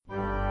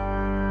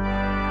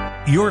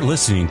You're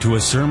listening to a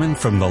sermon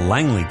from the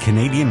Langley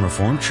Canadian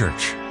Reformed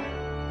Church.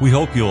 We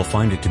hope you'll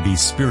find it to be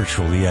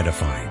spiritually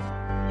edifying.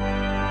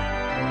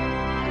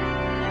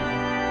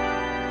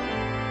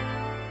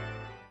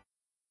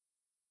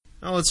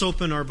 Now let's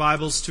open our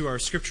Bibles to our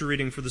scripture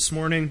reading for this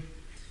morning.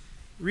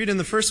 Read in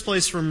the first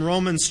place from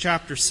Romans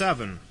chapter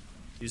 7.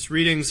 These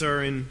readings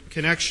are in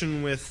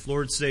connection with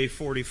Lord's Day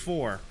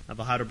 44 of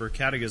the Heidelberg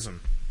Catechism.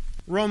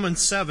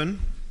 Romans 7,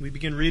 we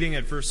begin reading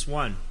at verse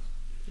 1.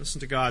 Listen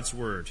to God's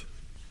word.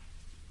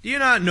 Do you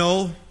not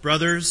know,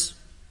 brothers,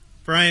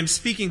 for I am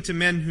speaking to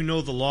men who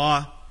know the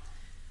law,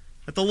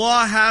 that the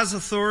law has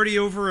authority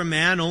over a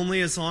man only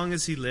as long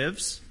as he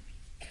lives?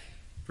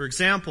 For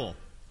example,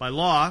 by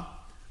law,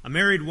 a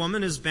married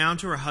woman is bound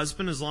to her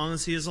husband as long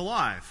as he is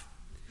alive.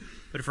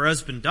 But if her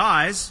husband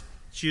dies,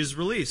 she is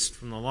released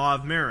from the law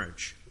of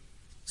marriage.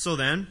 So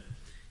then,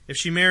 if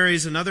she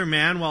marries another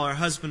man while her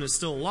husband is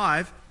still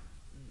alive,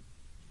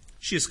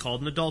 she is called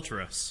an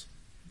adulteress.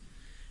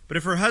 But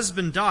if her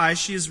husband dies,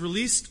 she is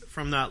released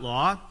from that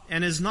law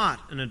and is not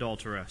an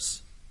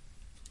adulteress,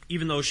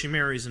 even though she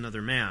marries another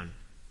man.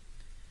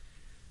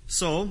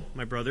 So,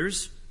 my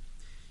brothers,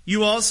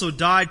 you also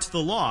died to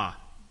the law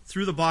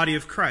through the body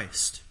of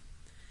Christ,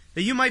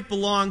 that you might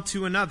belong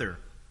to another,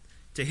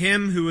 to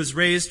him who was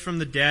raised from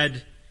the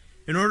dead,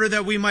 in order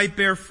that we might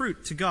bear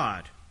fruit to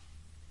God.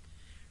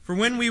 For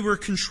when we were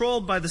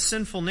controlled by the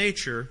sinful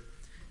nature,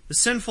 the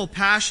sinful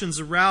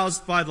passions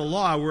aroused by the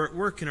law were at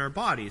work in our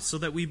bodies, so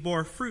that we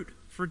bore fruit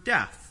for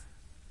death.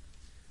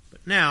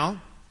 But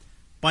now,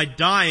 by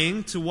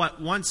dying to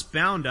what once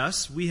bound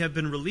us, we have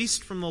been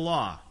released from the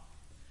law,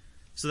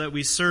 so that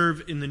we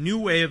serve in the new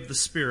way of the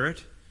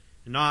Spirit,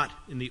 and not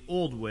in the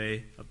old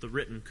way of the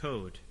written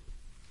code.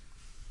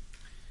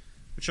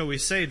 What shall we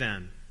say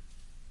then?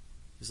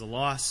 Is the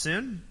law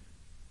sin?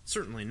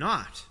 Certainly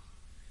not.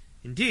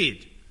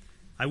 Indeed,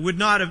 I would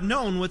not have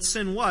known what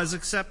sin was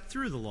except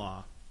through the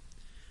law.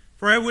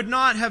 For I would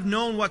not have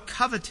known what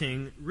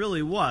coveting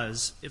really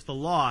was if the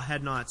law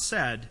had not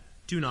said,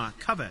 "Do not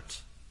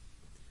covet."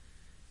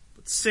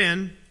 But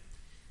sin,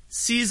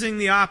 seizing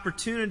the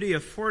opportunity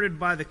afforded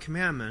by the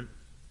commandment,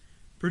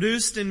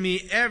 produced in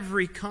me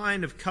every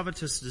kind of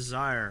covetous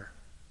desire.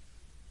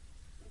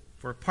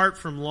 For apart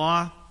from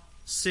law,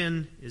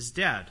 sin is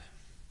dead.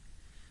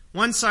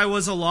 Once I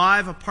was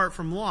alive apart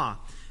from law,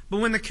 but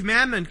when the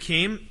commandment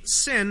came,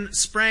 sin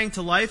sprang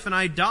to life and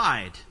I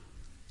died.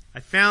 I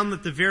found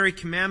that the very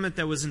commandment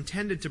that was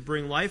intended to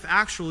bring life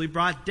actually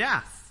brought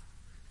death.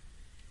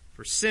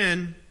 For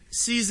sin,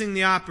 seizing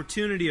the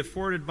opportunity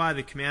afforded by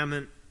the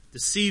commandment,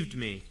 deceived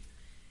me,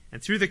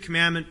 and through the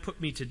commandment put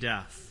me to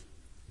death.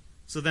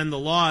 So then the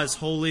law is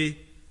holy,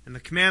 and the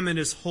commandment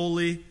is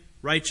holy,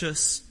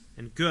 righteous,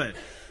 and good.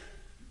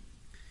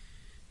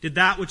 Did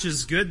that which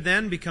is good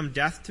then become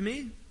death to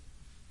me?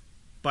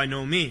 By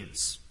no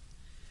means.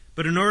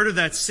 But in order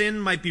that sin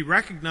might be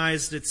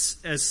recognized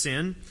as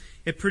sin,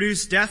 it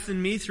produced death in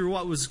me through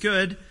what was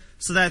good,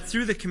 so that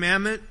through the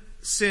commandment,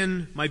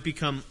 sin might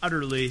become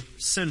utterly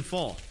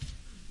sinful.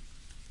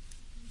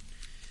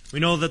 We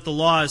know that the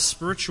law is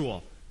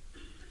spiritual,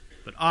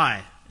 but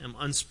I am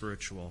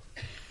unspiritual,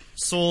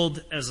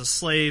 sold as a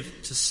slave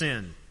to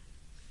sin.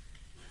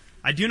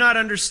 I do not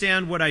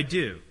understand what I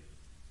do.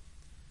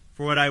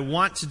 For what I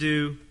want to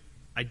do,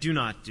 I do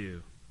not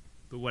do,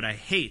 but what I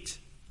hate,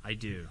 I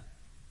do.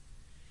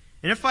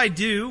 And if I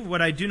do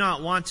what I do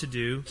not want to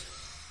do,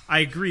 I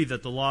agree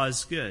that the law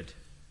is good.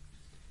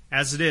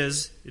 As it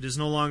is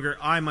no longer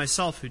I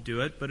myself who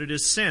do it, but it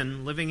is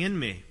sin living in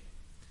me.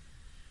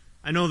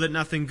 I know that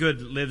nothing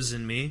good lives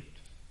in me,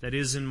 that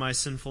is in my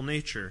sinful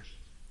nature.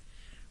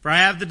 For I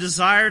have the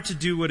desire to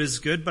do what is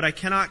good, but I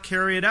cannot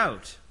carry it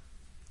out.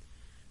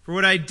 For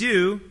what I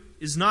do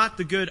is not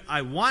the good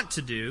I want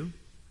to do.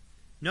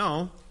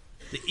 No,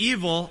 the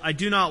evil I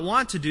do not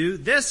want to do,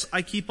 this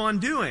I keep on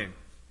doing.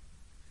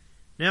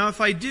 Now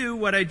if I do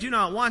what I do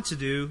not want to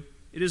do,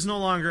 it is no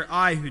longer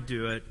I who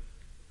do it,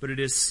 but it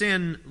is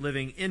sin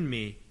living in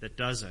me that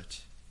does it.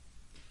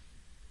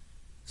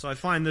 So I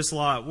find this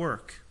law at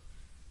work.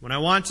 When I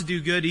want to do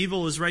good,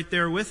 evil is right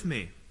there with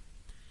me.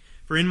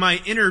 For in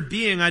my inner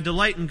being I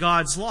delight in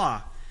God's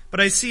law, but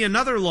I see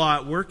another law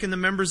at work in the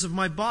members of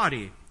my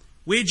body,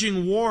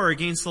 waging war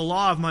against the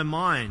law of my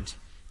mind,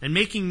 and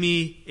making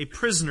me a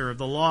prisoner of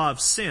the law of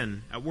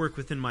sin at work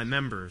within my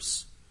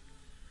members.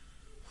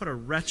 What a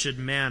wretched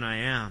man I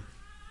am!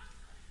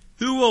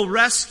 Who will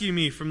rescue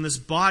me from this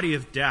body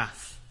of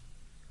death?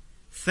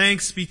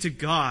 Thanks be to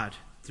God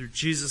through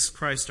Jesus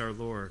Christ our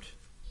Lord.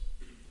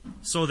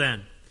 So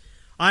then,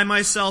 I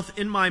myself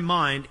in my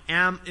mind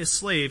am a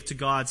slave to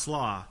God's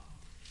law,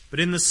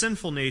 but in the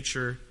sinful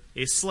nature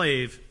a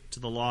slave to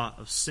the law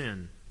of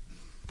sin.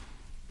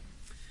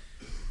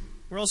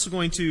 We're also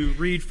going to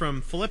read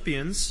from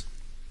Philippians.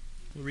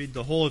 We'll read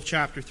the whole of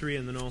chapter 3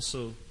 and then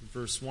also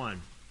verse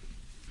 1.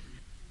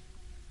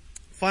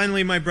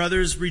 Finally, my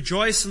brothers,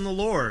 rejoice in the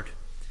Lord.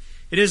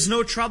 It is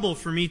no trouble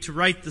for me to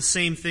write the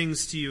same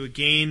things to you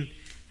again,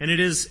 and it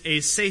is a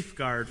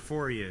safeguard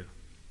for you.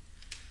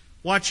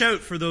 Watch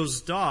out for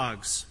those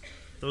dogs.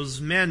 those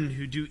men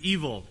who do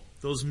evil,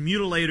 those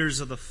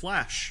mutilators of the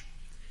flesh.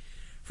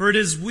 For it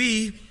is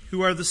we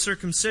who are the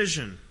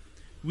circumcision,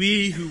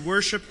 we who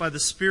worship by the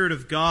Spirit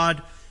of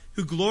God,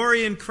 who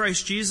glory in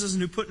Christ Jesus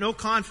and who put no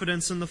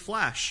confidence in the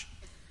flesh,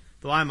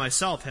 though I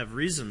myself have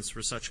reasons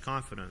for such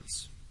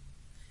confidence.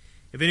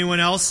 If anyone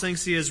else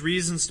thinks he has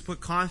reasons to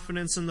put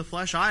confidence in the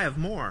flesh, I have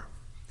more.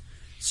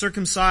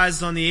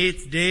 Circumcised on the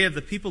 8th day of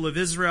the people of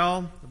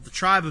Israel, of the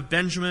tribe of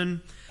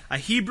Benjamin, a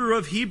Hebrew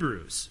of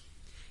Hebrews,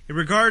 in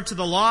regard to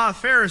the law, a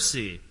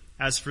Pharisee,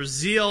 as for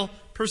zeal,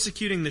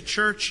 persecuting the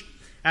church,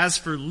 as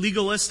for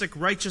legalistic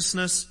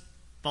righteousness,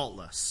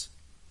 faultless.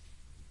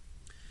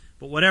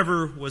 But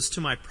whatever was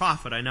to my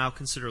profit, I now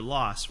consider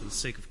loss for the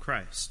sake of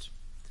Christ.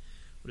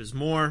 What is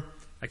more,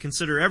 I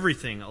consider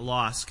everything a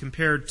loss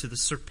compared to the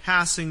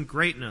surpassing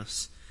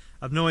greatness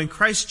of knowing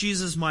Christ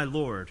Jesus my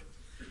Lord,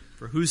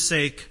 for whose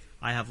sake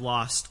I have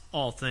lost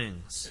all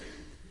things.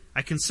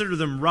 I consider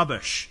them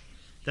rubbish,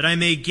 that I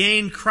may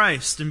gain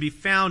Christ and be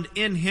found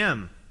in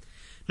him,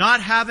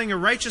 not having a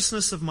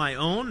righteousness of my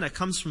own that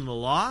comes from the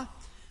law,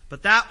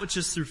 but that which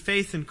is through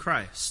faith in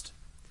Christ,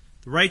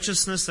 the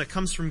righteousness that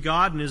comes from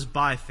God and is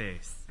by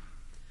faith.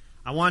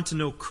 I want to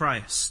know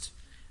Christ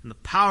and the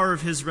power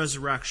of his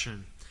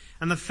resurrection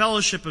and the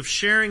fellowship of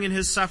sharing in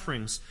his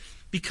sufferings,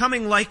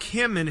 becoming like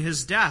him in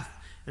his death,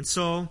 and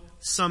so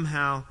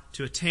somehow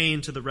to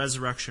attain to the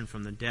resurrection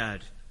from the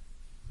dead.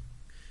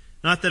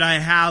 Not that I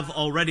have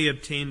already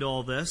obtained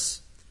all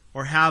this,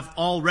 or have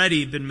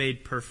already been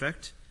made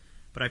perfect,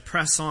 but I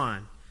press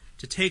on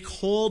to take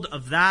hold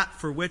of that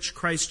for which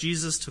Christ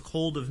Jesus took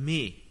hold of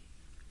me.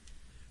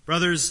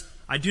 Brothers,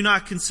 I do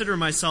not consider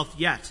myself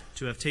yet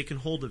to have taken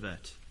hold of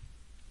it.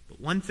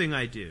 But one thing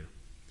I do,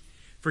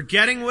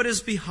 forgetting what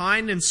is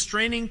behind and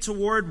straining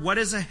toward what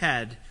is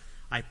ahead,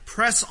 I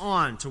press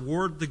on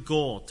toward the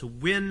goal to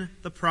win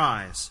the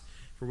prize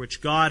for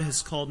which God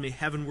has called me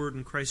heavenward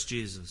in Christ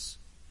Jesus.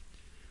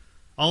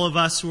 All of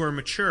us who are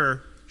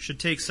mature should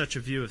take such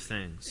a view of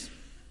things.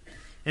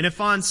 And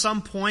if on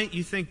some point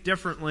you think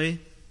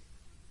differently,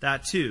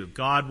 that too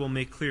God will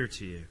make clear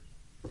to you.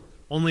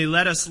 Only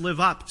let us live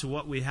up to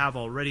what we have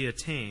already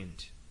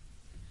attained.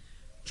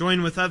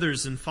 Join with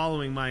others in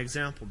following my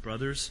example,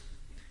 brothers,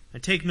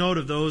 and take note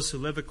of those who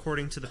live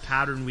according to the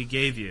pattern we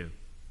gave you.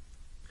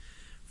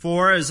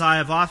 For, as I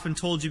have often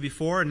told you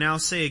before, and now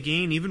say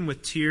again, even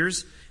with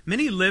tears,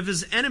 many live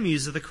as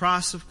enemies of the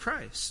cross of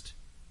Christ.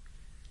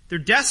 Their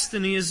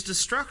destiny is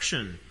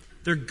destruction.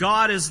 Their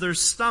God is their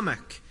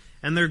stomach,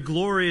 and their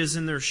glory is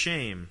in their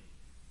shame.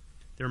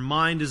 Their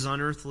mind is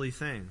on earthly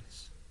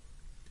things.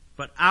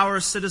 But our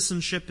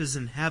citizenship is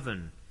in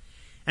heaven,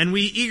 and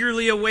we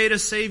eagerly await a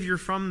Savior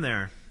from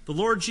there, the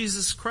Lord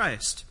Jesus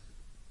Christ,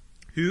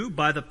 who,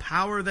 by the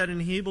power that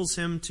enables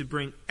him to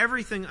bring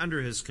everything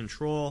under his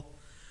control,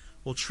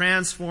 will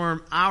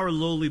transform our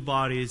lowly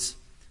bodies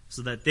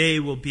so that they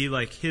will be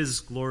like his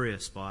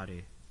glorious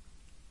body.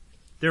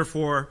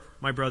 Therefore,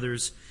 my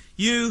brothers,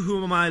 you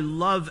whom I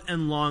love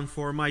and long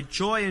for, my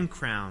joy and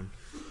crown,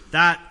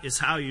 that is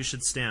how you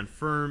should stand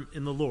firm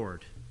in the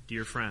Lord,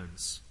 dear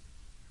friends.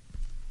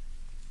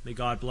 May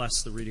God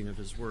bless the reading of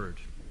his word.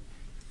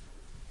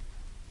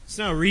 Let's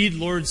now read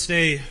Lord's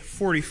Day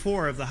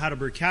 44 of the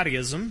Heidelberg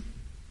Catechism.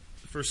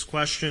 The first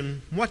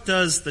question, what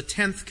does the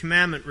 10th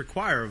commandment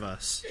require of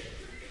us?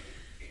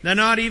 That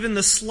not even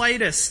the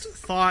slightest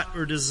thought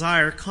or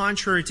desire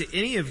contrary to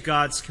any of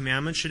God's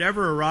commandments should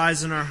ever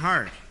arise in our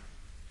heart.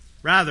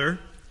 Rather,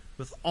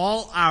 with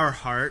all our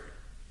heart,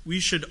 we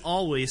should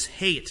always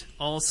hate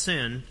all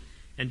sin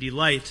and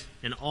delight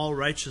in all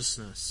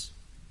righteousness.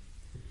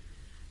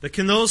 But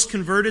can those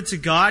converted to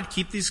God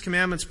keep these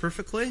commandments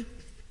perfectly?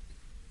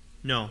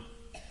 No.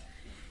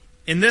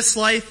 In this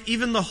life,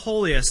 even the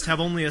holiest have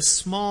only a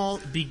small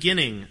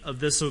beginning of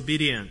this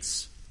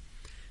obedience.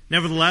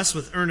 Nevertheless,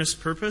 with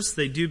earnest purpose,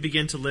 they do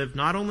begin to live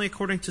not only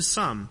according to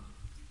some,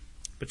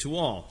 but to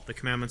all the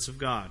commandments of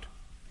God.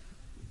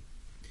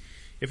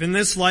 If in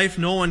this life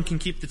no one can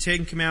keep the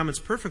 10 commandments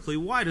perfectly,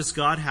 why does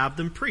God have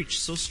them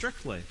preached so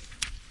strictly?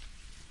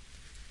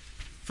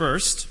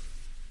 First,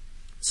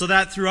 so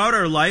that throughout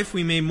our life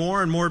we may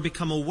more and more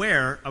become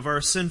aware of our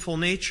sinful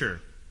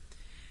nature,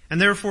 and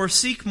therefore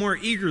seek more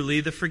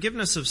eagerly the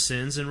forgiveness of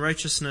sins and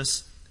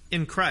righteousness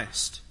in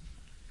Christ.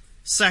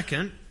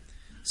 Second,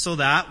 so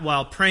that,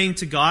 while praying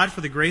to God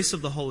for the grace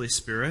of the Holy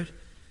Spirit,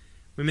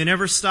 we may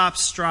never stop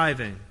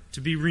striving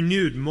to be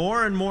renewed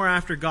more and more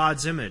after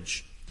God's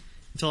image,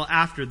 until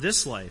after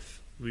this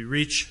life we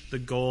reach the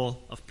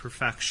goal of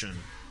perfection.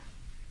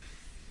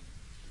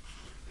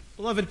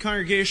 Beloved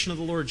congregation of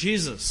the Lord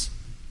Jesus,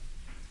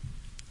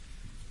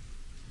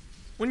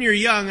 when you're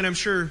young, and I'm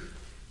sure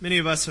many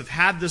of us have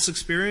had this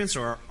experience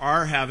or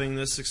are having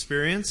this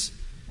experience,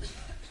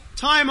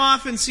 time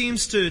often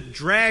seems to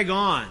drag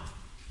on.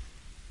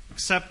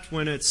 Except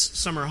when it's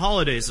summer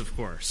holidays, of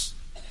course.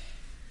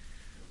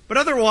 But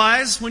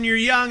otherwise, when you're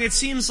young, it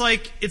seems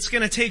like it's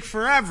going to take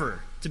forever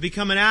to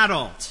become an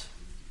adult.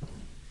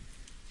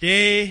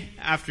 Day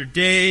after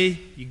day,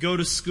 you go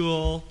to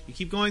school, you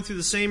keep going through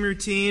the same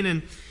routine,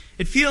 and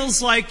It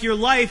feels like your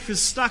life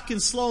is stuck in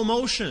slow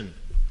motion.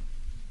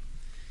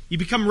 You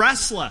become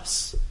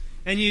restless,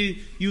 and you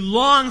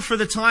long for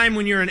the time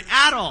when you're an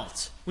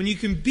adult, when you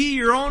can be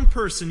your own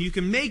person, you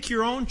can make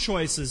your own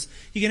choices,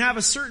 you can have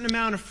a certain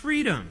amount of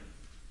freedom.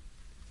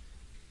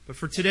 But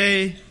for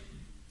today,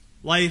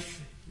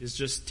 life is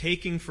just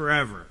taking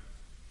forever,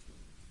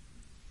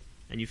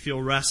 and you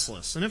feel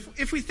restless. And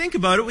if we think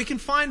about it, we can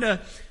find a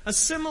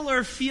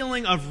similar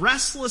feeling of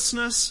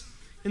restlessness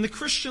in the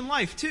Christian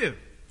life too.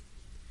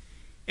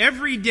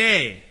 Every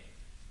day,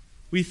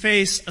 we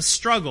face a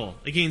struggle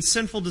against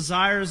sinful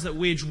desires that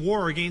wage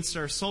war against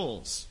our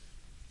souls.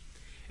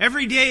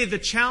 Every day, the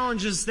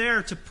challenge is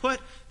there to put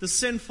the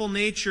sinful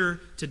nature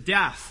to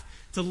death,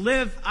 to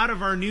live out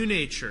of our new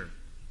nature.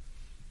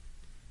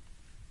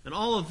 And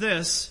all of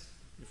this,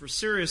 if we're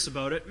serious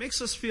about it,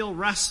 makes us feel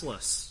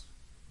restless.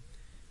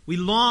 We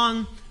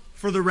long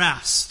for the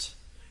rest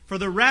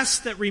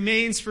that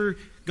remains for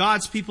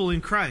God's people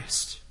in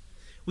Christ.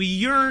 We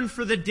yearn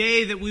for the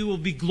day that we will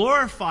be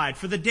glorified,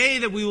 for the day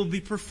that we will be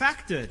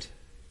perfected.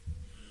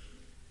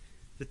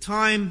 The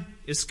time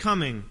is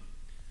coming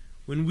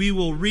when we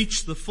will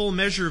reach the full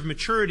measure of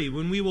maturity,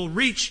 when we will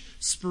reach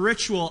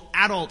spiritual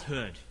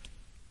adulthood.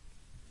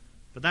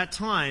 But that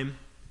time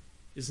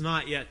is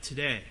not yet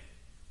today.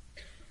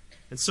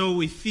 And so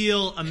we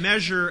feel a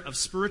measure of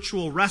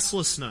spiritual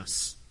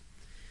restlessness.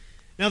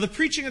 Now, the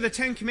preaching of the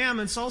Ten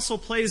Commandments also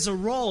plays a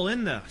role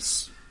in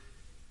this.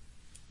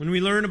 When we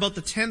learn about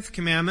the 10th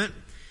commandment,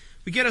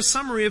 we get a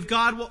summary of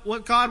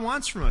what God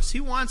wants from us.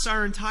 He wants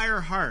our entire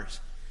heart.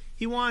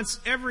 He wants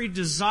every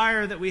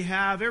desire that we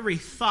have, every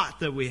thought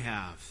that we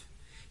have.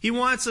 He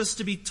wants us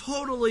to be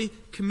totally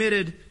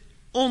committed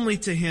only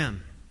to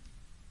Him.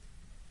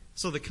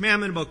 So the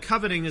commandment about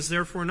coveting is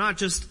therefore not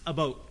just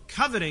about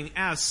coveting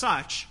as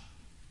such,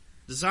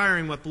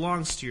 desiring what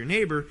belongs to your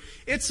neighbor.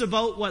 It's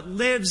about what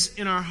lives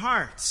in our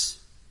hearts.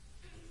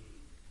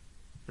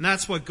 And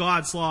that's what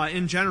God's law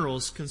in general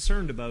is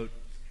concerned about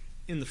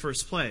in the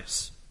first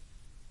place.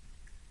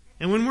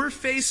 And when we're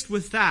faced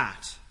with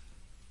that,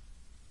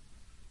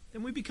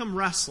 then we become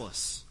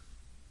restless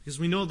because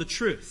we know the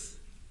truth.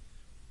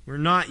 We're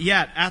not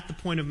yet at the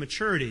point of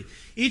maturity.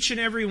 Each and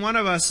every one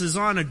of us is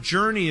on a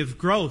journey of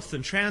growth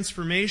and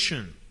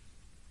transformation.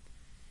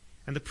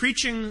 And the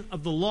preaching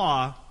of the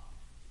law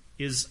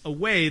is a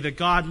way that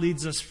God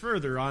leads us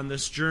further on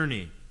this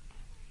journey.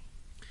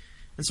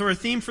 And so our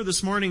theme for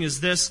this morning is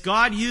this: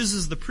 God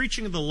uses the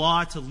preaching of the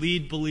law to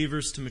lead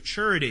believers to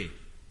maturity.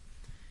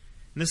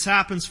 And this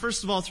happens,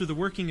 first of all, through the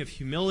working of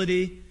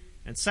humility,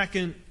 and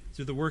second,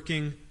 through the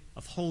working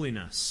of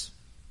holiness.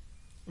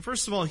 Well,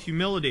 first of all,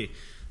 humility.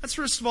 Let's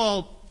first of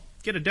all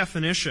get a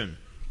definition.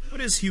 What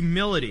is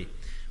humility?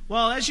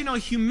 Well, as you know,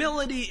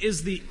 humility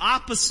is the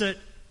opposite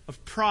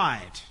of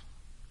pride.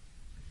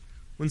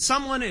 When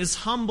someone is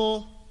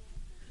humble,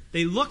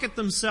 they look at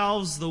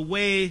themselves the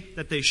way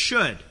that they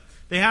should.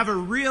 They have a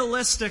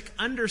realistic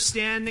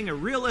understanding, a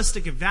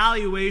realistic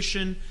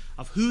evaluation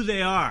of who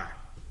they are.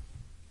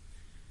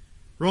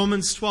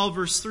 Romans 12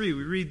 verse 3,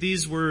 we read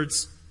these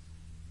words: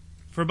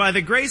 "For by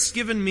the grace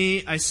given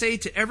me, I say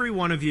to every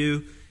one of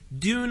you,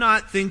 do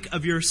not think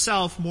of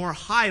yourself more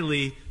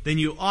highly than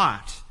you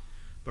ought,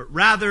 but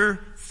rather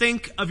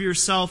think of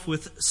yourself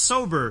with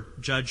sober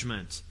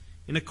judgment,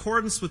 in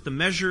accordance with the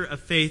measure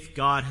of faith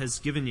God has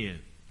given you."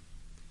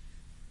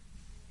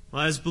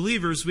 Well, as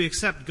believers, we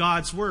accept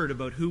God's word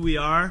about who we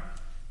are,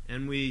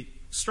 and we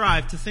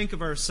strive to think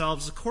of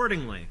ourselves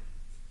accordingly.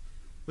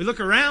 We look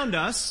around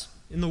us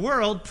in the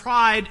world.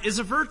 Pride is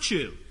a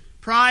virtue.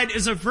 Pride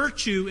is a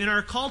virtue in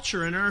our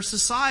culture, in our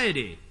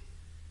society.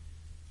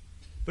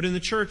 But in the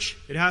church,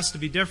 it has to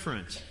be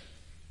different.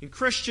 In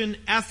Christian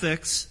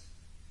ethics,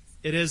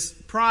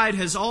 pride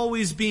has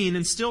always been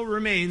and still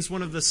remains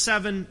one of the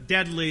 7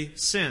 deadly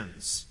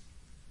sins.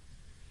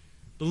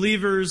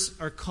 Believers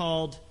are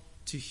called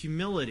to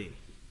humility.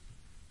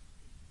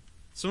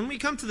 So when we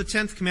come to the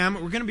 10th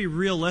commandment, we're going to be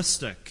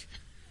realistic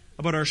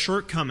about our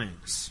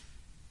shortcomings.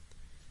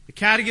 The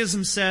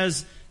Catechism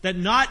says that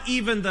not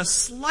even the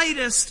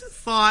slightest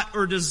thought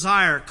or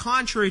desire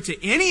contrary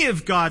to any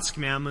of God's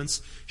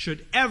commandments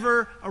should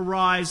ever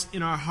arise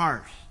in our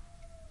heart.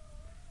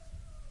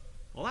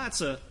 Well,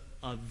 that's a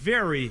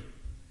very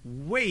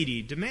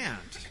weighty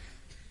demand.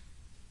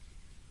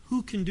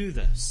 Who can do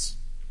this?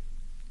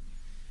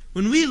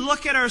 When we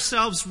look at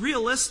ourselves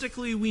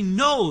realistically, we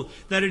know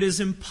that it is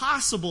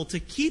impossible to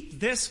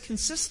keep this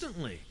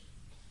consistently.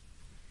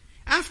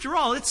 After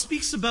all, it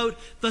speaks about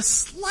the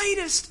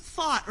slightest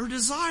thought or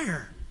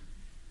desire.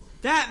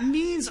 That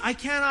means I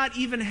cannot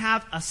even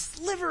have a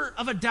sliver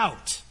of a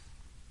doubt.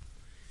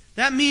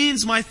 That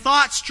means my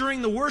thoughts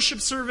during the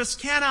worship service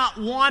cannot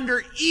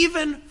wander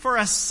even for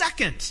a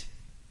second.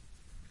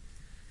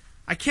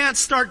 I can't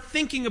start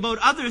thinking about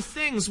other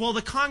things while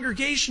the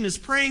congregation is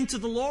praying to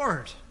the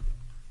Lord.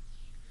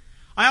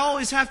 I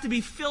always have to be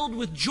filled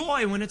with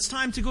joy when it's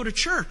time to go to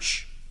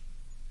church.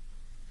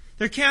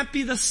 There can't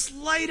be the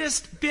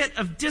slightest bit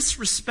of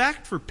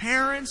disrespect for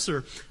parents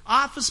or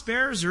office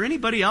bearers or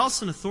anybody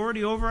else in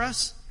authority over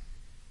us.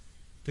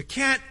 There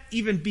can't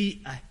even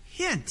be a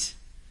hint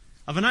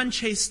of an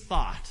unchaste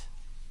thought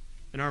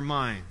in our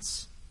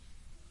minds.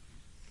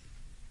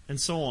 And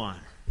so on.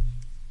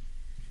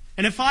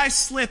 And if I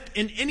slip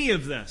in any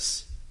of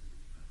this,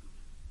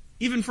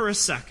 even for a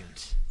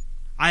second,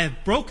 I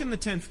have broken the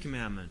 10th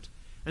commandment.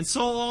 And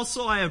so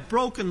also I have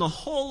broken the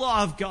whole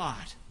law of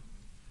God.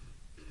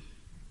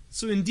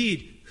 So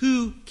indeed,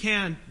 who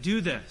can do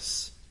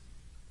this?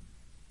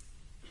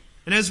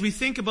 And as we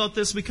think about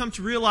this, we come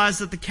to realize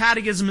that the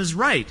Catechism is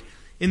right.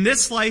 In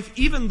this life,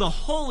 even the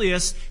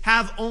holiest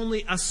have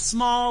only a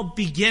small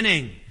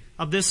beginning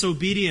of this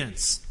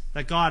obedience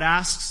that God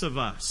asks of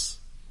us.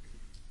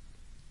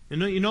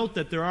 And you note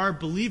that there are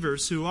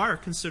believers who are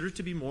considered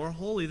to be more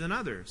holy than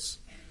others.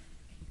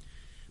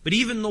 But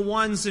even the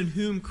ones in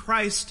whom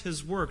Christ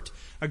has worked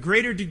a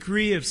greater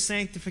degree of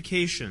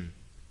sanctification,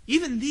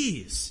 even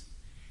these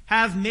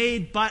have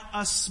made but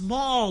a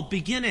small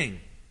beginning.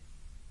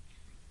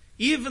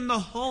 Even the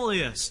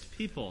holiest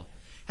people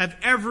have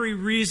every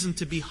reason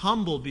to be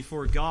humble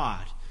before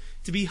God,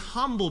 to be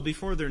humble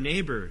before their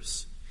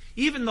neighbors.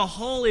 Even the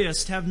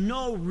holiest have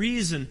no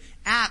reason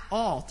at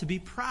all to be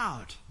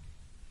proud.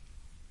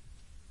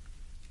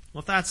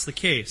 Well, if that's the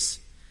case,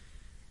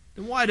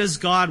 then why does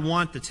God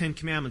want the 10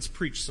 Commandments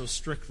preached so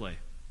strictly?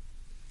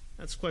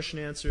 That's question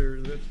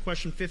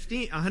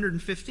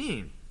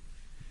 115.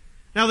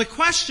 Now, the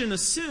question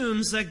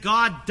assumes that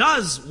God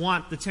does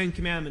want the 10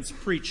 Commandments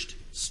preached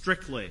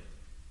strictly.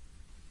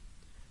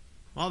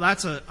 Well,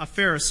 that's a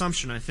fair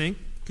assumption, I think,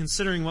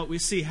 considering what we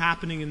see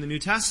happening in the New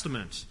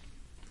Testament.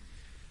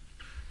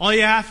 All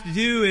you have to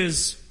do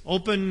is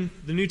open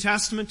the New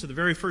Testament to the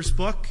very first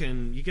book,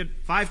 and you get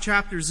 5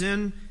 chapters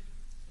in,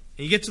 and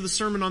you get to the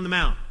Sermon on the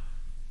Mount.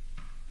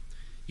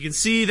 You can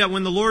see that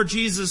when the Lord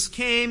Jesus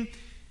came,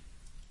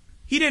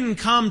 He didn't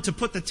come to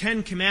put the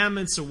 10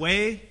 Commandments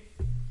away.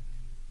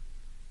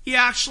 He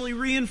actually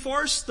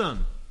reinforced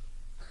them.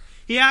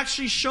 He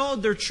actually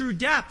showed their true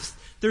depth,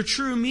 their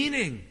true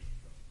meaning.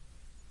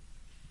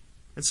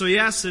 And so,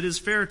 yes, it is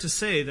fair to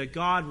say that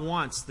God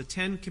wants the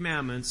 10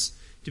 Commandments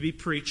to be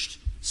preached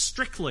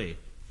strictly,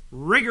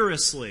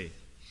 rigorously,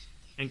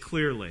 and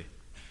clearly.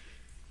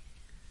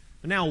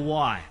 But now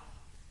why?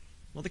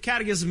 Well, the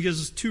Catechism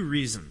gives us 2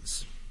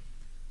 reasons.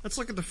 Let's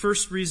look at the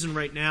first reason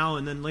right now,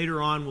 and then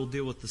later on we'll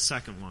deal with the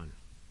second one.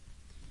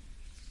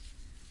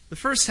 The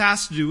first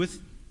has to do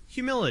with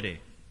humility.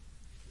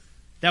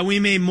 That we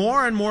may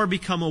more and more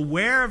become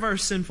aware of our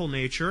sinful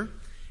nature,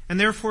 and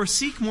therefore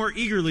seek more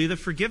eagerly the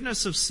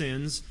forgiveness of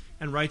sins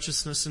and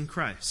righteousness in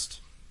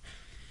Christ.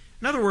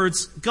 In other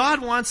words,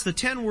 God wants the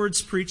 10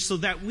 words preached so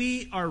that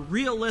we are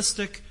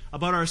realistic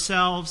about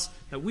ourselves,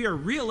 that we are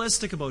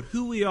realistic about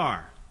who we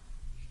are.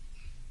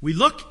 We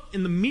look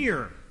in the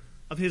mirror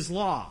of His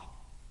law.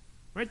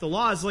 Right? The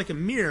law is like a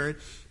mirror.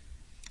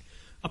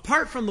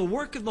 Apart from the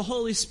work of the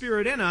Holy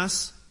Spirit in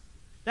us,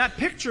 that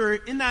picture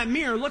in that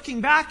mirror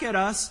looking back at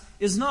us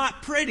is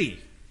not pretty.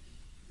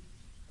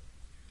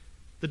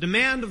 The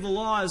demand of the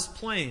law is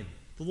plain.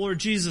 The Lord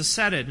Jesus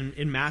said it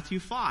in Matthew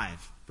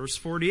 5, verse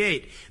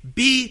 48.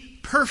 Be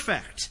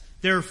perfect,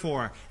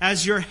 therefore,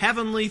 as your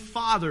heavenly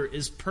Father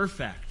is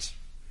perfect.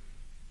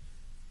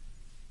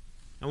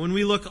 And when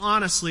we look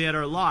honestly at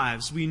our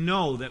lives, we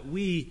know that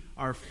we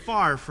are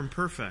far from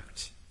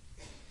perfect.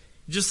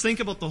 Just think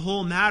about the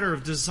whole matter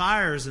of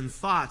desires and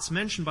thoughts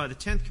mentioned by the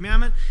 10th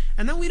commandment,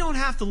 and then we don't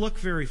have to look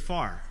very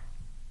far.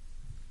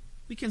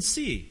 We can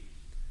see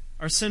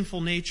our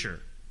sinful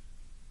nature.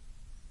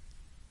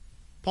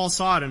 Paul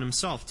saw it in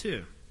himself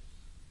too.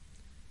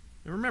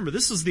 And remember,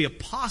 this is the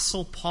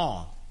Apostle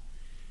Paul,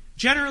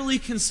 generally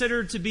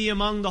considered to be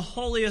among the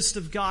holiest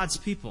of God's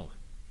people.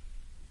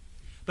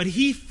 But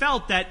he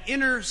felt that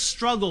inner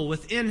struggle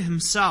within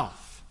himself.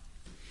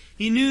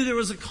 He knew there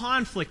was a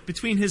conflict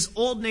between his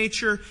old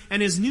nature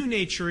and his new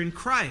nature in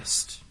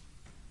Christ.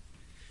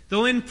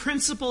 Though in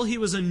principle he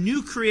was a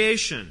new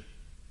creation,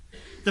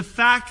 the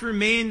fact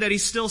remained that he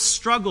still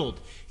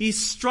struggled. He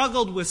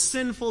struggled with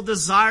sinful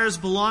desires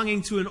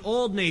belonging to an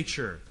old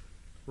nature,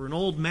 or an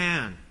old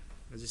man,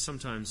 as he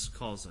sometimes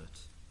calls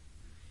it.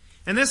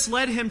 And this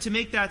led him to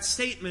make that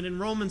statement in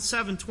Romans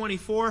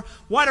 7:24,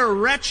 "What a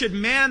wretched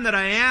man that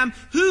I am!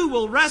 Who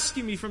will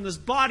rescue me from this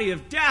body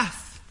of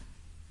death?"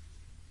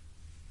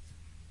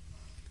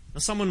 Now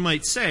someone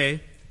might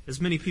say,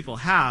 as many people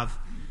have,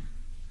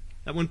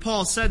 that when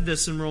Paul said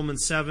this in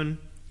Romans 7,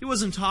 he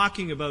wasn't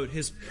talking about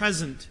his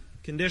present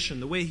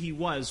condition, the way he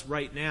was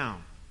right now.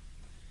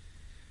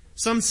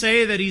 Some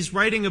say that he's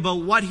writing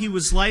about what he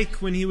was like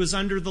when he was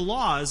under the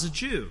law as a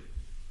Jew.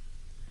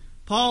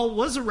 Paul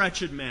was a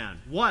wretched man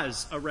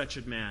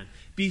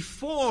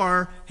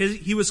before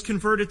he was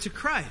converted to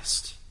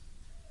Christ.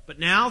 But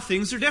now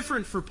things are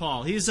different for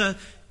Paul. He's a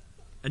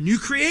new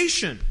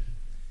creation.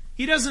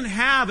 He doesn't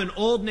have an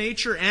old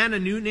nature and a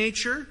new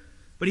nature,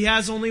 but he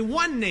has only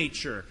one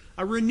nature,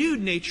 a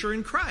renewed nature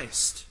in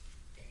Christ.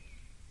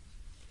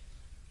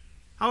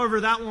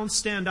 However, that won't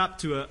stand up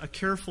to a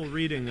careful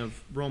reading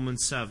of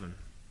Romans 7.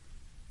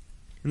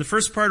 In the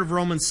first part of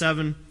Romans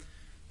 7,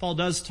 Paul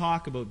does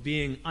talk about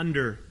being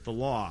under the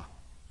law.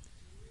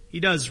 he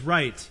does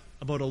write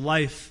about a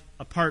life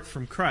apart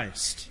from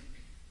Christ,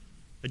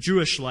 a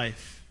Jewish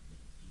life.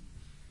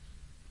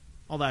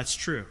 All that's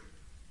true.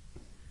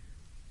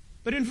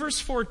 But in verse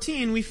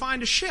 14, we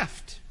find a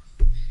shift.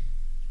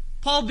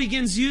 Paul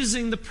begins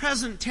using the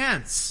present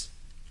tense.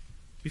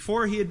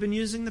 Before he had been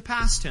using the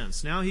past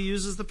tense. Now he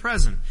uses the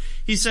present.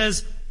 He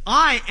says,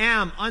 I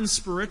am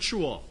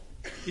unspiritual.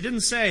 He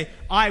didn't say,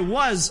 I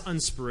was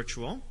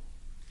unspiritual.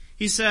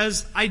 He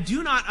says, I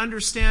do not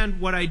understand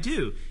what I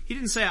do. He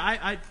didn't say,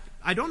 I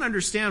don't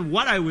understand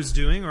what I was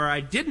doing, or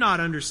I did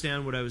not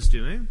understand what I was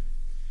doing.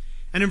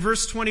 And in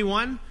verse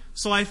 21,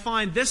 so I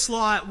find this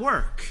law at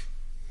work.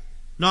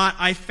 Not,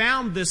 I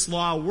found this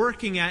law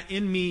working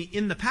in me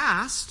in the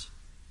past.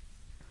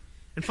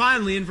 And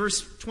finally, in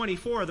verse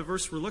 24, the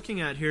verse we're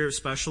looking at here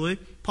especially,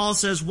 Paul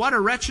says, what a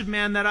wretched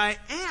man that I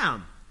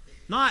am.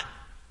 Not,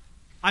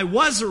 I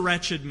was a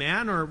wretched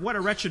man, or what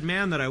a wretched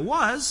man that I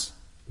was.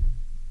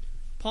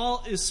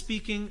 Paul is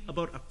speaking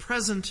about a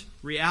present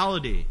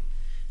reality.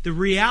 The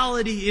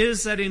reality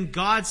is that in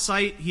God's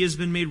sight, he has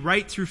been made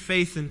right through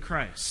faith in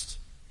Christ.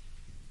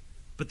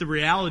 But the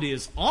reality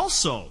is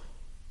also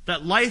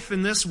that life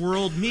in this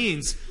world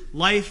means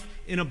life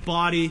in a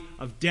body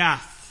of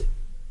death.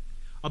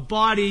 A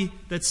body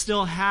that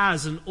still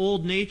has an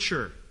old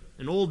nature,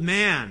 an old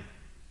man.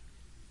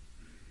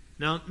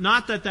 Now,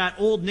 not that that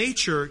old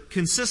nature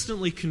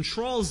consistently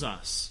controls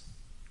us.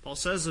 Paul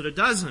says that it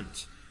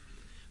doesn't.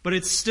 But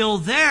it's still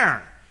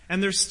there,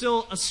 and there's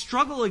still a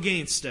struggle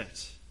against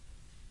it.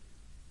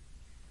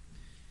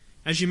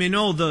 As you may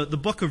know, the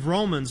book of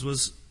Romans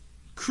was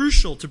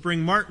crucial to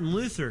bring Martin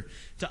Luther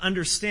to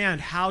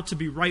understand how to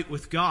be right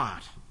with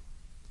God.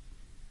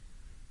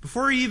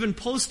 Before he even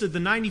posted the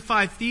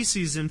 95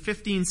 Theses in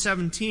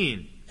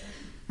 1517,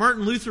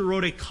 Martin Luther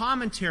wrote a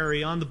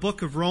commentary on the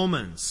book of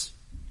Romans.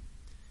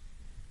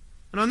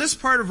 And on this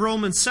part of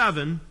Romans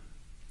 7,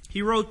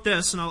 he wrote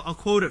this, and I'll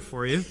quote it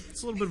for you.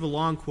 It's a little bit of a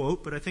long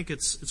quote, but I think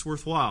it's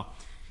worthwhile.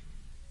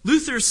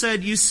 Luther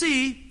said, you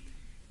see,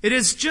 it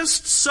is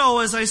just so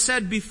as I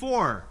said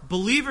before.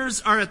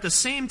 Believers are at the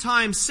same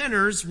time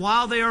sinners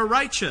while they are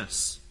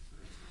righteous.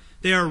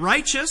 They are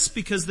righteous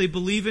because they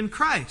believe in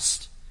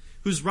Christ,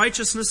 whose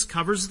righteousness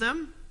covers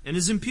them and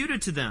is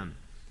imputed to them.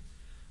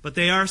 But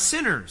they are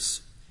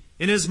sinners,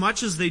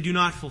 inasmuch as they do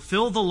not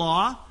fulfill the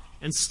law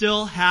and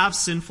still have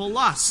sinful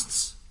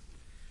lusts.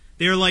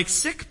 They are like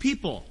sick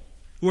people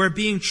who are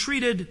being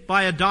treated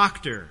by a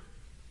doctor.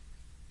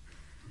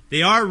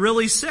 They are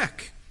really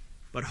sick,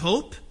 but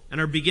hope and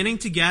are beginning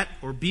to get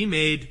or be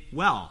made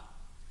well.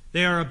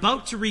 They are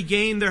about to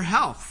regain their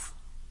health.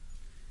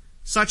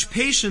 Such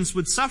patients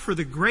would suffer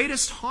the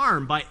greatest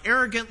harm by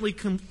arrogantly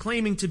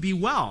claiming to be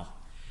well,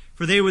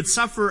 for they would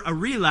suffer a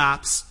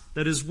relapse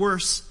that is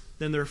worse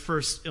than their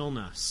first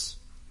illness.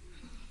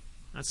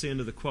 That's the end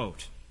of the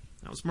quote.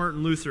 That was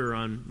Martin Luther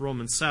on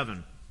Romans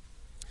 7.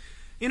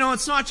 You know,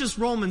 it's not just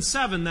Romans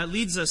 7 that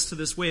leads us to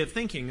this way of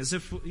thinking, as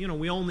if,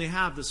 we only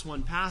have this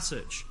one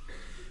passage.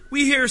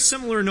 We hear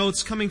similar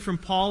notes coming from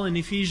Paul in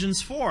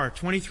Ephesians 4,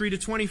 23 to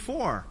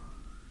 24.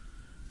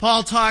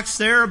 Paul talks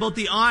there about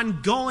the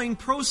ongoing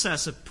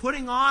process of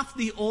putting off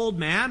the old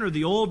man or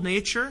the old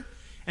nature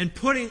and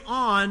putting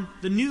on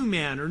the new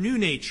man or new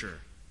nature.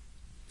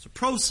 It's a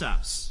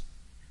process.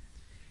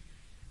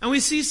 And we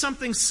see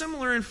something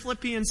similar in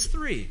Philippians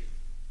 3.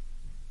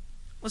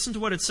 Listen to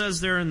what it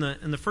says there in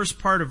the first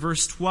part of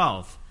verse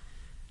 12.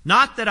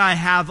 Not that I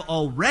have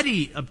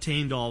already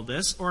obtained all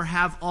this or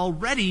have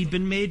already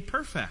been made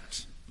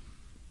perfect.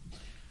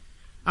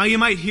 Now you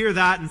might hear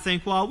that and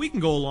think, well, we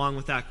can go along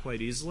with that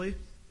quite easily.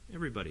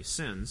 Everybody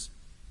sins.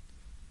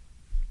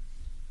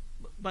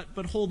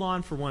 But hold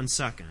on for 1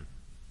 second.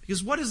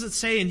 Because what does it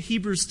say in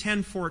Hebrews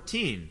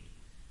 10:14?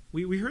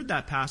 We heard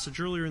that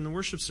passage earlier in the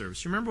worship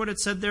service. You remember what it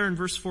said there in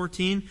verse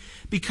 14?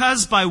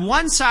 Because by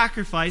one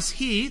sacrifice,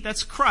 he,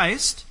 that's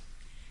Christ,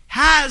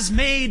 has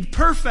made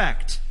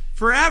perfect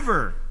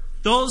forever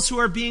those who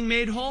are being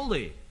made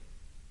holy.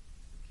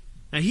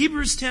 Now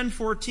Hebrews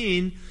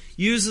 10:14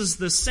 uses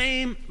the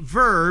same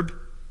verb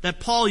that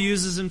Paul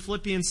uses in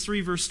Philippians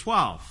 3 verse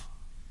 12.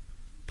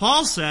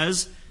 Paul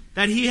says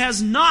that he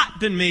has not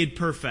been made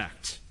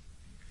perfect.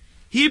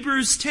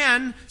 Hebrews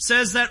 10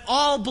 says that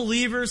all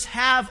believers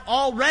have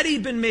already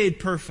been made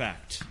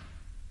perfect.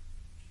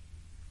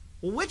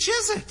 Well, which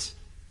is it?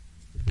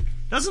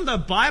 Doesn't the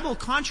Bible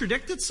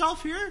contradict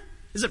itself here?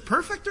 Is it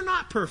perfect or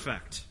not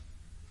perfect?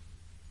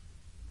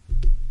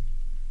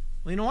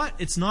 Well, you know what?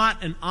 It's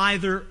not an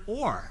either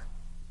or.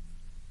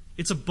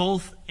 It's a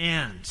both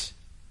and.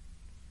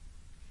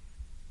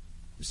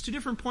 There's two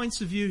different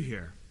points of view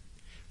here.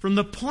 From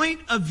the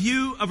point of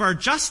view of our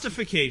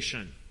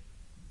justification,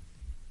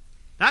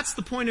 that's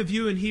the point of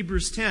view in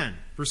Hebrews 10,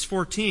 verse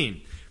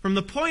 14. From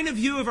the point of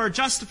view of our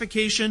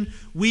justification,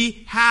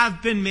 we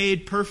have been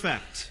made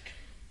perfect.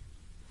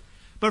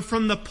 But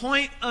from the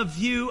point of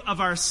view of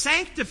our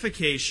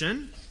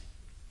sanctification,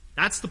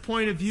 that's the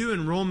point of view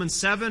in Romans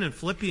 7 and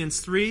Philippians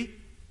 3.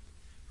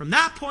 From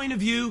that point of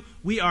view,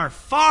 we are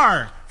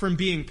far from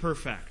being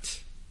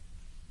perfect.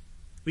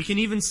 We can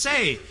even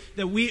say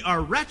that we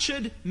are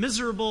wretched,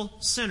 miserable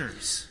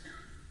sinners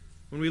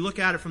when we look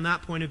at it from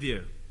that point of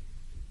view.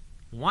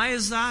 Why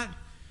is that?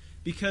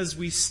 Because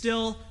we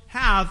still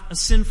have a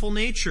sinful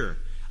nature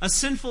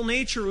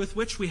with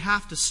which we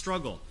have to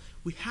struggle.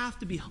 We have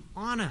to be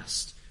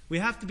honest. We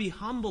have to be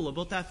humble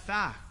about that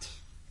fact.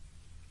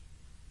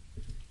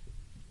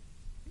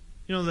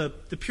 You know,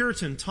 the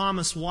Puritan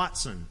Thomas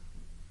Watson,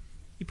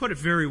 he put it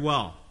very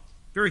well,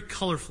 very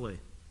colorfully.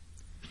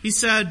 He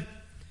said,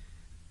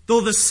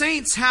 "Though the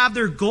saints have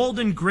their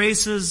golden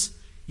graces,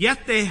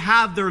 yet they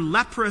have their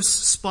leprous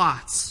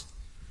spots.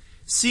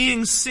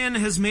 Seeing sin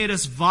has made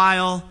us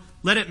vile,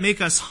 let it make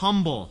us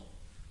humble.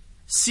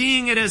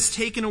 Seeing it has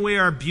taken away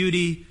our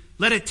beauty,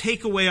 let it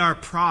take away our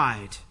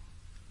pride.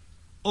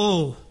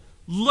 Oh,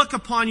 look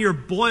upon your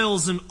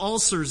boils and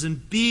ulcers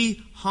and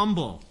be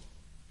humble.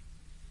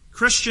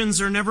 Christians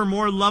are never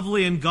more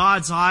lovely in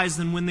God's eyes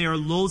than when they are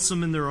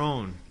loathsome in their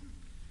own.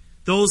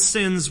 Those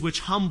sins which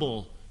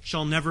humble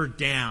shall never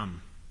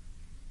damn."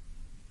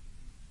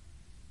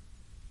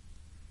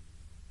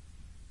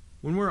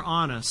 When we're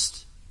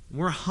honest,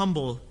 we're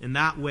humble in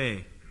that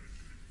way,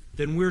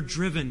 then we're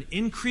driven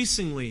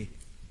increasingly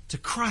to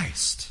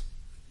Christ.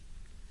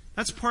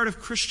 That's part of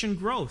Christian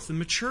growth and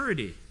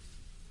maturity.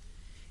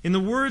 In the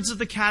words of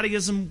the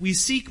Catechism, we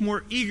seek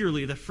more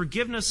eagerly the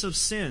forgiveness of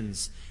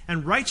sins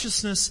and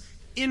righteousness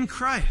in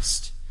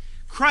Christ.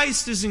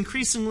 Christ is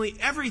increasingly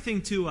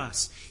everything to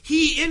us.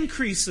 He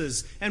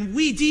increases and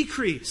we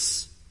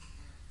decrease.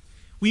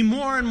 We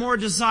more and more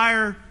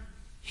desire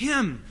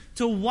Him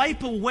to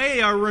wipe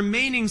away our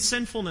remaining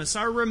sinfulness,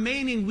 our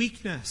remaining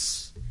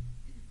weakness.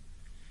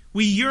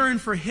 We yearn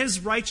for His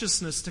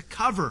righteousness to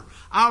cover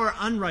our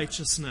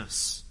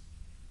unrighteousness.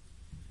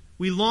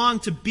 We long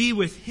to be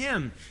with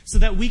Him so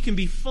that we can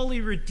be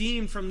fully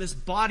redeemed from this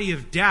body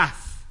of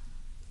death.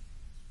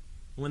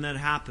 When that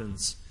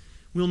happens,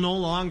 we'll no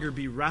longer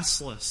be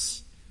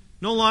restless,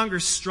 no longer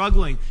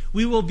struggling.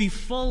 We will be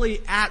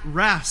fully at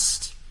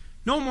rest.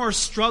 No more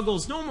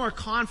struggles, no more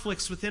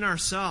conflicts within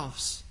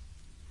ourselves.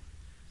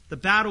 The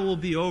battle will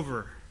be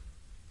over,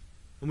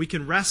 and we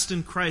can rest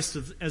in Christ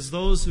as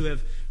those who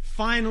have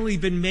finally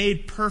been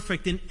made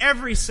perfect in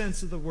every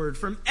sense of the word,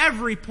 from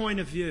every point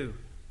of view.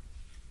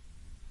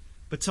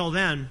 But till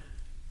then,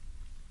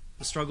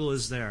 the struggle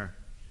is there.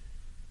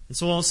 And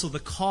so also the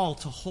call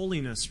to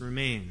holiness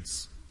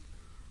remains.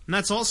 And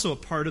that's also a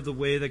part of the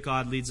way that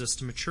God leads us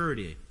to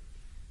maturity.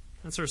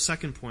 That's our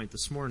second point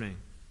this morning.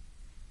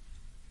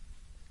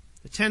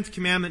 The 10th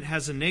commandment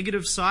has a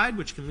negative side,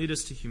 which can lead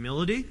us to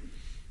humility,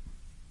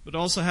 but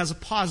also has a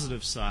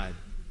positive side,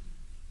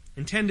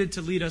 intended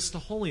to lead us to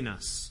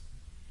holiness.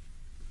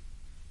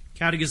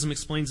 Catechism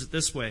explains it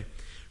this way: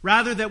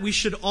 rather that we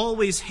should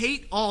always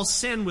hate all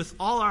sin with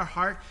all our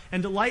heart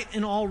and delight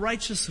in all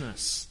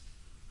righteousness.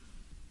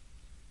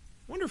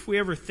 I wonder if we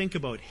ever think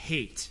about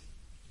hate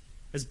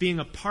as being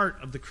a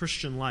part of the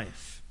Christian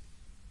life.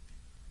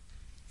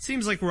 It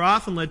seems like we're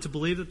often led to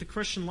believe that the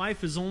Christian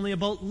life is only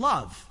about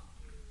love.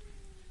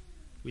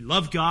 We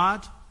love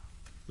God,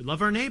 we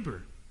love our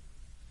neighbor.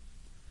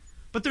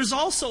 But there's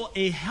also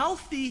a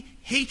healthy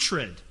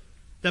hatred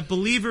that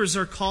believers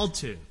are called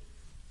to.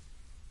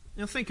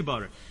 Now think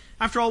about it.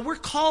 After all, we're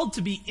called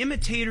to be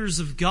imitators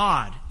of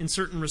God in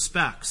certain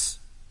respects.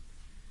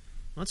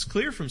 Well, it's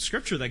clear from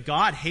Scripture that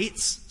God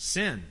hates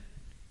sin,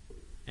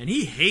 and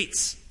He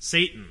hates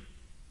Satan.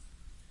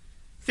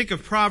 Think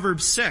of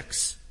Proverbs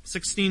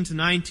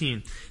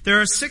 6:16-19. There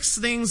are 6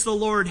 things the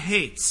Lord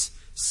hates,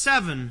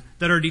 7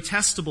 that are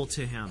detestable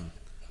to Him: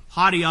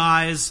 haughty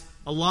eyes,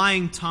 a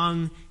lying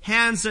tongue,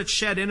 hands that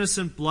shed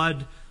innocent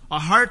blood, a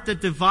heart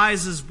that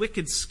devises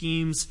wicked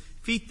schemes,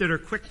 feet that are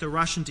quick to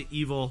rush into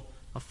evil,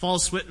 a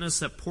false witness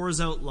that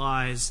pours out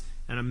lies,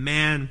 and a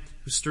man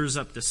who stirs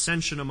up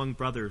dissension among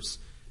brothers.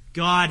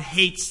 God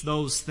hates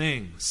those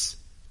things.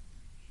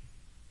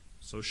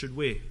 So should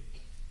we.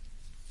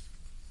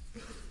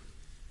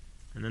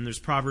 And then there's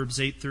Proverbs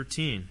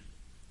 8:13.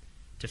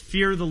 To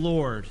fear the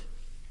Lord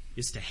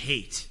is to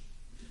hate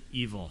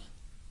evil.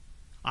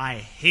 I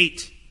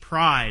hate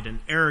pride and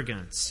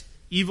arrogance,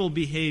 evil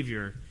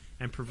behavior,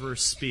 and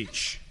perverse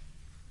speech.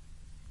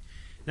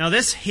 Now,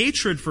 this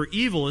hatred for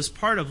evil is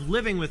part of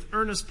living with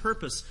earnest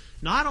purpose,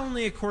 not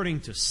only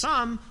according to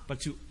some, but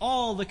to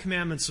all the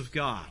commandments of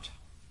God.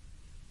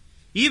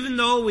 Even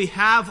though we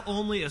have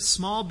only a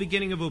small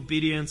beginning of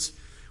obedience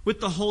with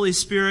the Holy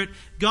Spirit,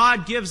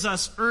 God gives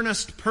us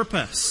earnest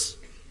purpose.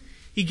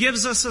 He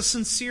gives us a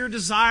sincere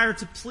desire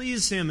to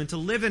please Him and to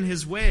live in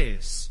His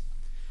ways.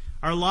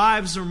 Our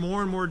lives are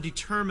more and more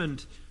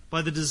determined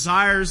by the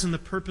desires and the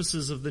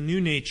purposes of the new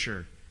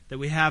nature that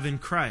we have in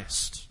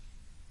Christ.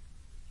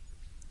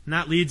 And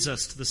that leads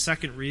us to the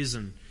second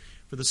reason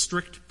for the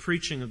strict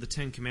preaching of the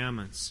 10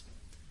 Commandments.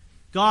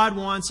 God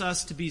wants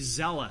us to be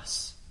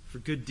zealous for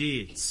good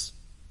deeds.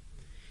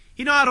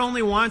 He not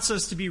only wants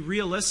us to be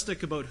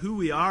realistic about who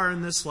we are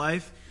in this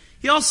life,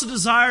 He also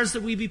desires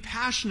that we be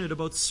passionate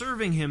about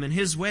serving Him in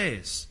His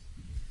ways.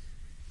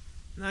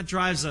 And that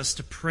drives us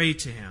to pray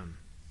to Him.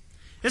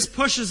 This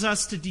pushes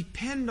us to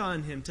depend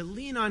on Him, to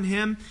lean on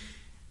Him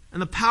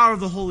and the power of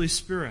the Holy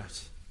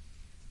Spirit.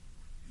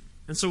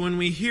 And so when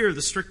we hear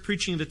the strict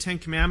preaching of the Ten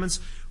Commandments,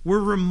 we're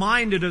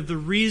reminded of the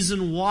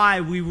reason why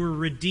we were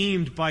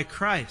redeemed by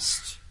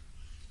Christ.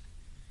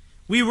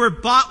 We were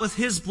bought with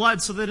His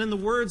blood so that in the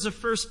words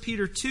of 1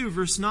 Peter 2,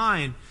 verse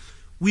 9,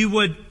 we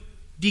would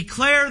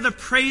declare the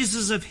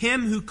praises of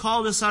Him who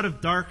called us out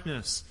of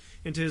darkness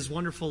into His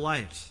wonderful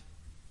light.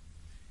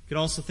 You could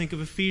also think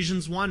of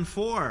Ephesians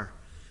 1:4,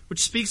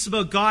 which speaks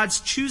about God's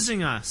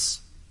choosing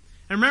us.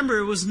 And remember,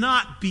 it was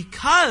not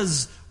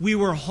because we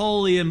were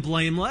holy and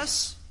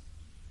blameless,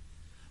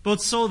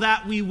 but so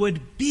that we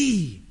would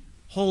be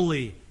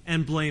holy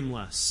and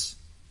blameless.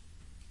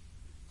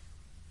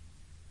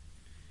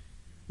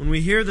 When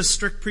we hear the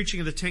strict preaching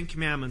of the Ten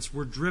Commandments,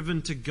 we're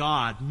driven to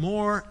God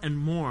more and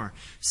more,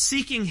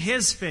 seeking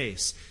His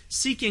face,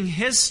 seeking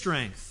His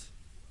strength.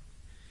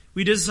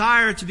 We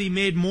desire to be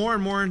made more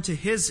and more into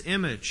His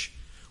image.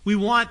 We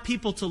want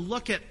people to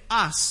look at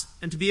us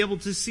and to be able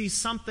to see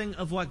something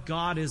of what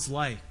God is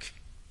like.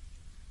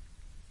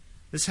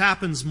 This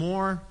happens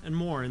more and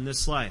more in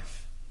this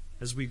life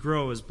as we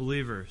grow as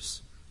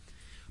believers.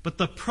 But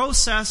the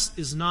process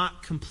is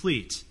not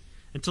complete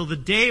until the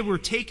day we're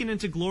taken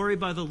into glory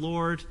by the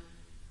Lord,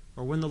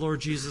 or when the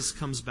Lord Jesus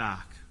comes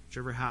back,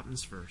 whichever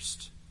happens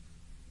first.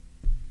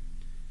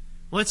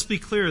 Let's be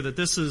clear that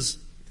this is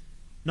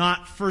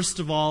not, first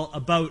of all,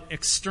 about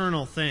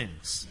external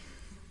things.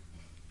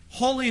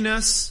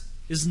 Holiness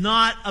is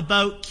not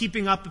about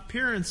keeping up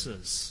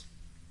appearances.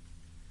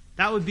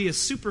 That would be a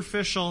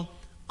superficial,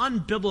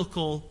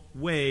 unbiblical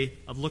way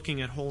of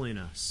looking at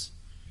holiness.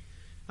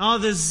 Now,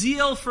 the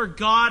zeal for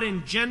God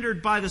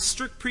engendered by the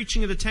strict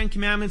preaching of the Ten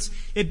Commandments,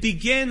 it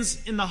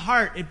begins in the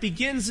heart. It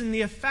begins in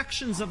the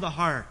affections of the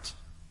heart.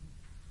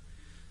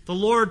 The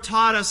Lord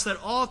taught us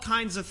that all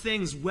kinds of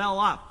things well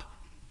up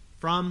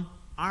from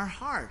our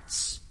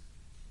hearts.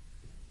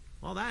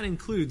 Well, that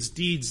includes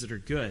deeds that are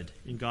good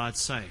in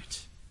God's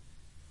sight.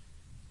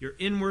 Your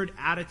inward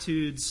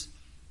attitudes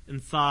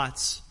and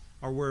thoughts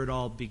are where it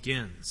all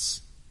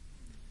begins.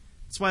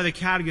 That's why the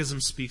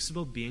Catechism speaks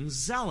about being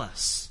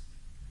zealous.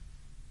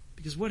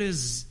 Because what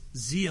is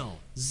zeal?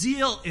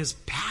 Zeal is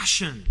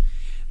passion.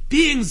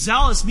 Being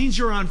zealous means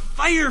you're on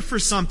fire for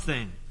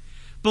something.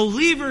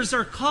 Believers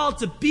are called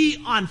to be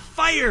on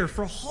fire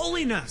for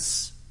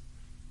holiness.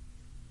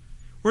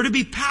 We're to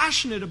be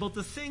passionate about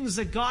the things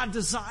that God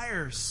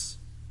desires.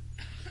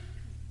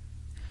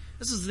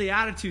 This is the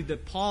attitude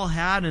that Paul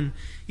had, and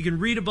you can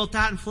read about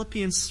that in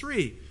Philippians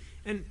 3.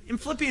 And in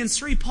Philippians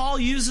 3, Paul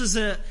uses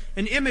an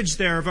image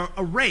there of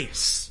a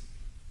race,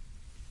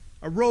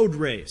 a road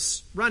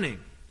race, running.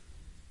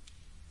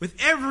 With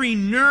every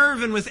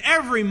nerve and with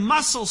every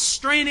muscle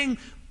straining,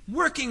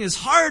 working as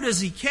hard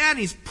as he can,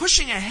 he's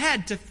pushing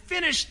ahead to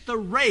finish the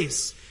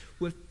race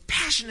with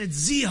passionate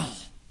zeal.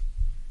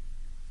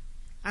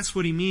 That's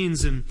what he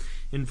means in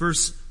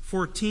verse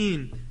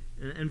 14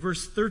 and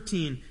verse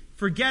 13.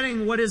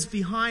 Forgetting what is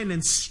behind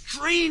and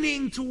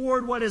straining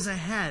toward what is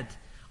ahead,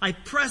 I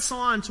press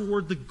on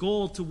toward the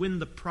goal to win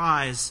the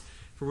prize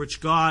for which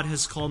God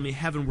has called me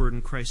heavenward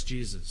in Christ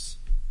Jesus.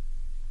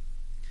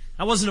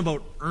 That wasn't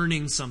about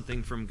earning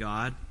something from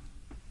God.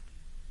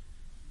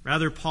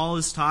 Rather, Paul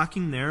is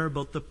talking there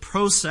about the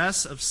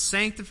process of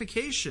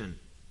sanctification.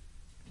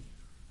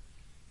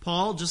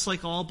 Paul, just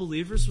like all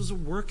believers, was a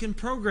work in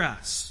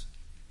progress.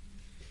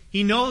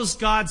 He knows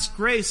God's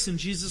grace in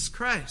Jesus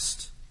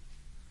Christ.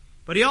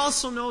 But he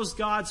also knows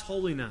God's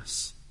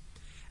holiness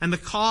and the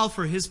call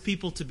for His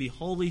people to be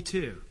holy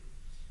too,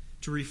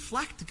 to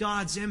reflect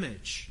God's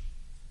image.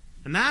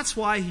 And that's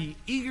why he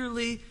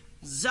eagerly,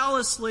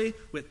 zealously,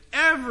 with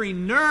every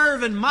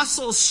nerve and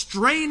muscle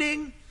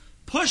straining,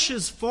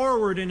 pushes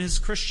forward in his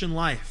Christian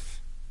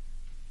life.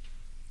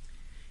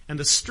 And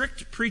the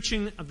strict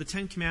preaching of the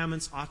Ten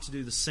Commandments ought to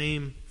do the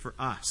same for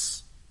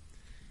us.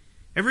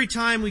 Every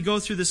time we go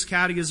through this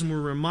catechism, we're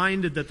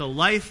reminded that the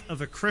life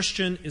of a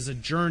Christian is a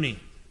journey.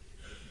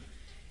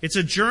 It's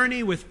a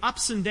journey with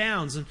ups and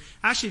downs. And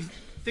actually,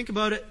 think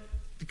about it.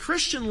 The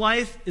Christian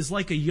life is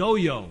like a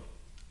yo-yo.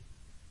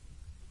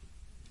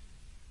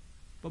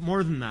 But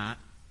more than that,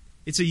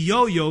 it's a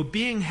yo-yo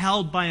being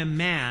held by a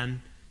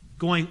man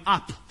going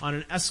up on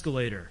an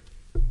escalator.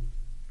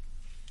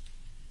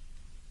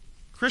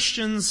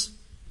 Christians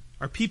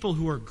are people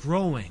who are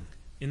growing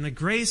in the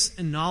grace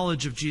and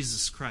knowledge of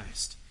Jesus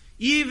Christ,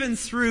 even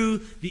through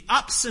the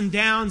ups and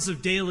downs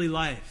of daily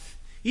life.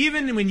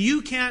 Even when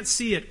you can't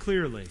see it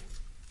clearly,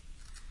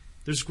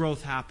 there's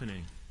growth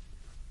happening.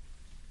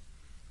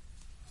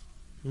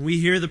 When we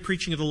hear the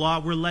preaching of the law,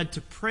 we're led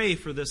to pray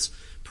for this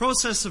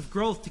process of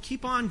growth to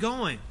keep on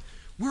going.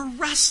 We're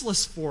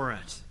restless for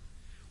it.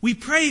 We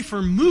pray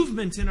for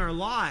movement in our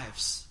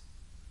lives.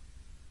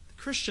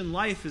 The Christian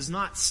life is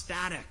not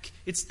static.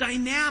 It's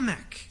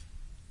dynamic.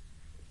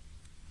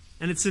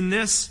 And it's in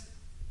this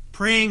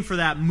praying for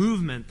that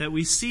movement that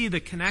we see the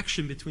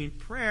connection between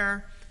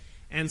prayer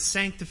and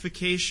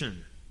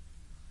sanctification.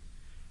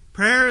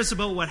 Prayer is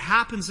about what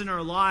happens in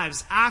our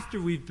lives after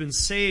we've been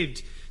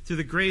saved through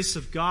the grace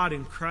of God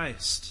in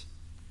Christ.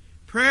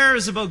 Prayer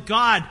is about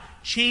God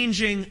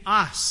changing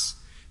us.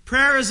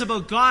 Prayer is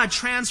about God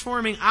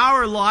transforming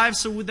our lives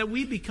so that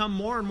we become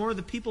more and more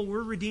the people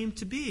we're redeemed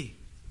to be.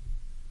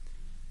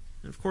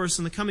 And of course,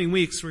 in the coming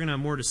weeks, we're going to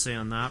have more to say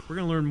on that. We're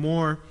going to learn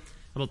more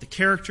about the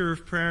character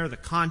of prayer, the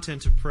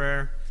content of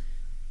prayer.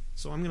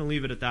 So I'm going to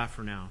leave it at that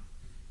for now.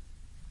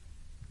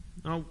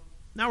 Now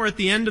we're at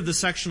the end of the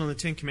section on the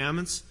Ten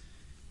Commandments.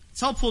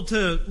 It's helpful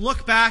to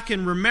look back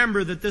and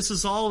remember that this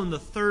is all in the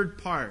third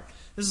part.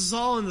 This is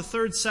all in the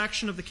third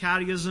section of the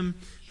Catechism,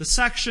 the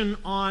section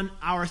on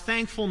our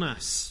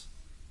thankfulness.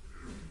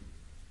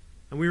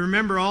 And we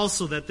remember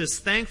also that this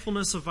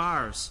thankfulness of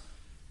ours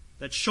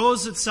that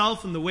shows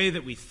itself in the way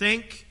that we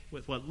think,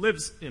 with what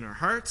lives in our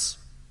hearts,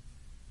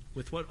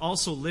 with what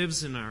also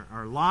lives in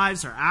our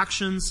lives, our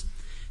actions.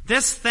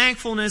 This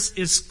thankfulness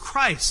is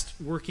Christ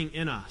working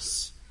in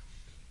us.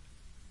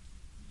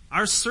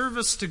 Our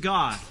service to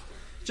God,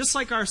 just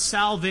like our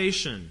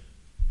salvation,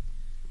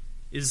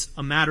 is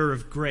a matter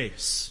of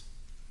grace.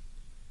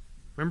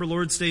 Remember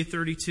Lord's Day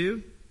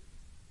 32?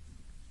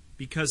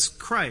 Because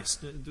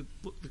Christ,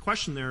 the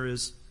question there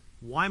is,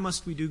 why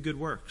must we do good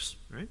works,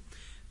 right?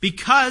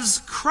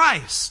 Because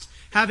Christ,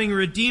 having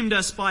redeemed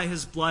us by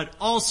His blood,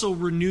 also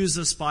renews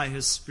us by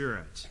His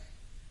Spirit.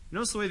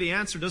 Notice the way the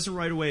answer doesn't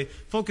right away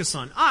focus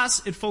on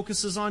us, it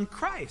focuses on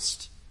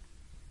Christ.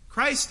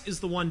 Christ is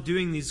the one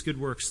doing these good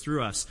works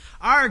through us.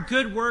 Our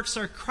good works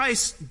are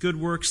Christ's good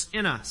works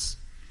in us.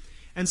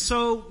 And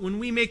so, when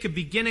we make a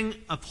beginning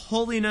of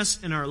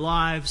holiness in our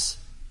lives,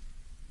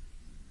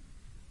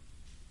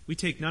 we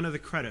take none of the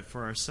credit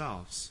for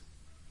ourselves.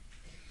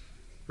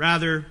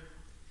 Rather,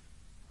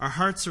 our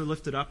hearts are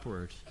lifted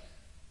upward,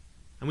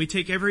 and we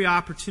take every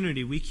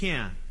opportunity we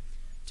can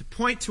to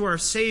point to our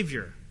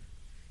Savior.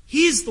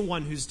 He's the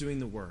one who's doing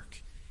the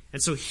work,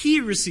 and so He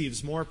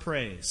receives more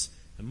praise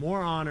and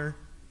more honor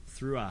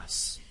through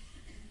us.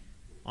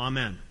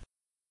 Amen.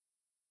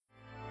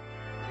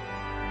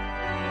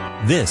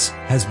 This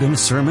has been a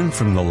sermon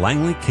from the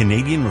Langley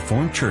Canadian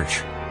Reformed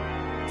Church.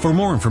 For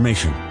more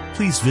information,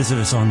 please visit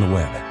us on the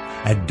web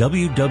at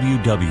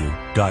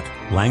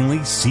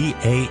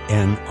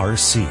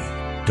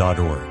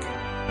www.langleycanrc.org.